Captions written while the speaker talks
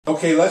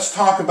Okay, let's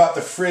talk about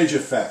the fridge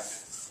effect.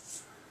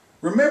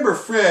 Remember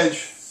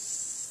Fridge,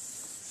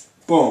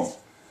 boom,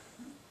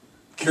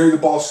 carried the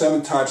ball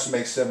 7 times to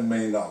make $7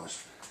 million.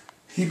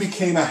 He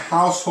became a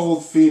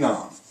household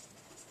phenom.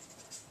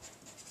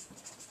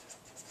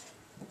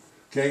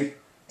 Okay,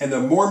 and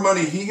the more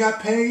money he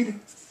got paid,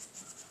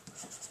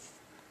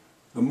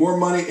 the more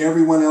money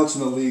everyone else in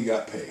the league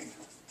got paid.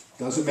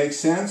 Doesn't make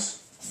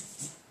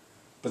sense?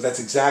 But that's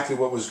exactly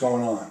what was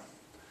going on.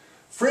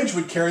 Fridge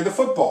would carry the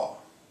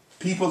football.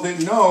 People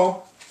didn't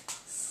know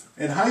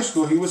in high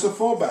school he was a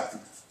fullback.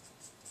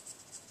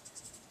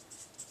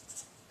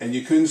 And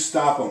you couldn't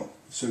stop him,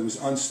 so he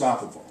was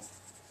unstoppable.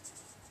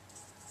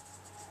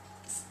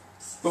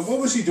 But what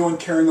was he doing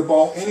carrying the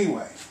ball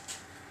anyway?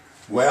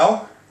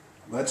 Well,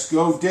 let's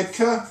go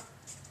Ditka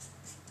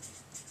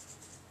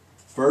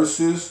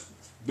versus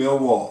Bill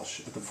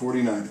Walsh at the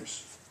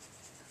 49ers.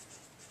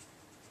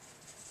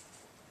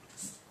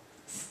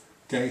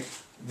 Okay,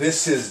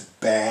 this is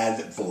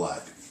bad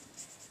blood.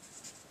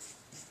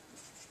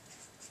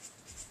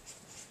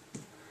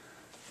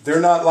 They're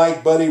not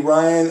like Buddy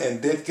Ryan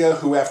and Ditka,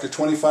 who after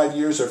 25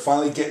 years are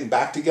finally getting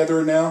back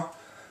together now.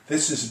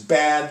 This is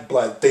bad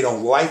blood. They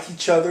don't like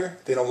each other.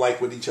 They don't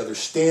like what each other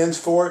stands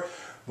for.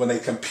 When they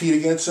compete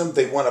against them,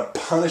 they want to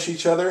punish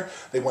each other.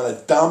 They want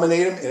to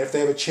dominate them. And if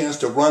they have a chance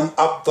to run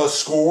up the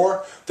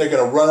score, they're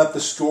going to run up the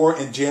score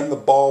and jam the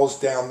balls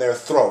down their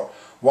throat.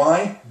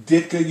 Why?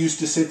 Ditka used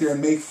to sit there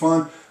and make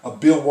fun of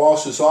Bill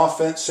Walsh's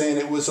offense, saying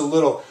it was a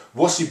little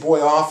wussy boy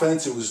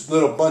offense. It was a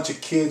little bunch of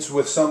kids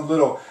with some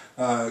little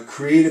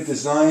creative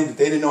design that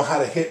they didn't know how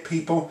to hit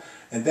people.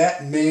 And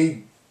that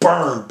made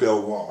burn Bill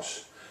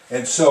Walsh.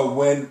 And so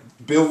when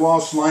Bill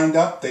Walsh lined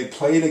up, they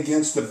played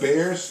against the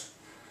Bears.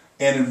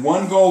 And in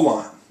one goal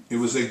line, it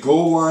was a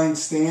goal line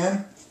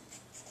stand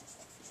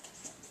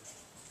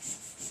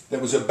that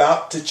was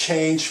about to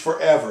change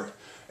forever.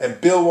 And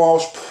Bill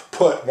Walsh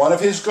put one of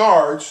his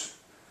guards,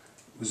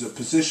 it was a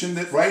position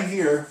that right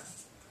here,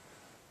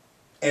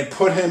 and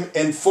put him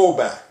in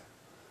fullback.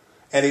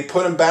 And he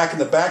put him back in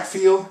the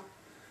backfield,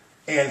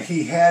 and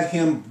he had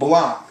him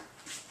block.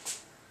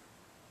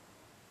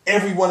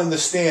 Everyone in the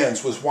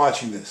stands was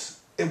watching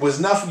this. It was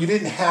nothing. You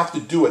didn't have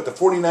to do it. The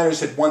 49ers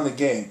had won the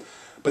game.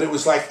 But it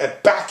was like a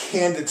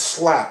backhanded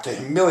slap to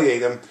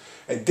humiliate him,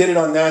 and did it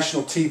on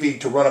national TV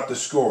to run up the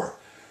score.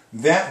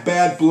 That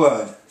bad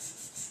blood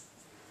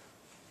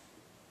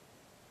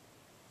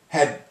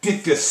had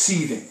Ditka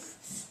seething.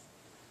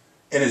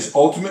 And his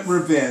ultimate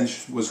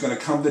revenge was going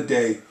to come the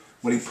day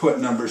when he put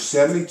number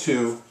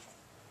 72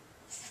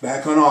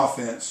 back on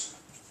offense.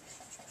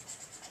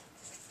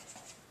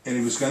 And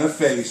he was going to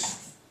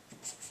face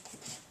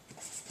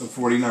the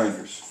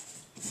 49ers.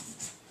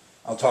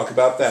 I'll talk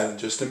about that in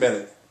just a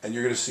minute. And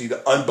you're going to see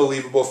the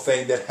unbelievable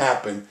thing that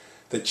happened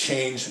that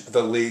changed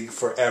the league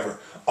forever.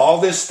 All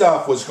this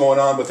stuff was going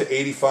on with the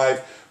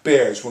 85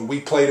 Bears when we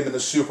played them in the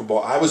Super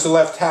Bowl. I was the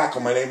left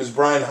tackle. My name is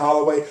Brian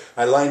Holloway.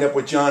 I lined up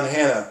with John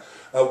Hanna.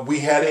 We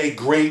had a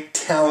great,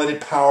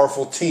 talented,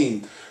 powerful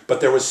team.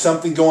 But there was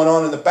something going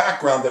on in the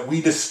background that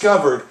we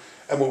discovered.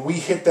 And when we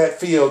hit that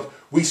field,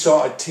 we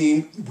saw a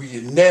team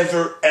we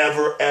never,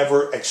 ever,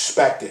 ever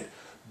expected.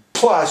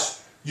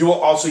 Plus, you will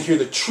also hear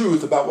the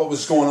truth about what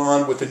was going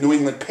on with the New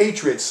England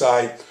Patriots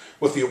side,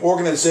 with the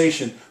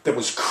organization that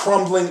was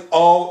crumbling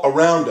all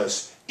around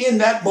us in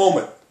that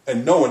moment,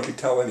 and no one could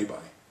tell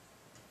anybody.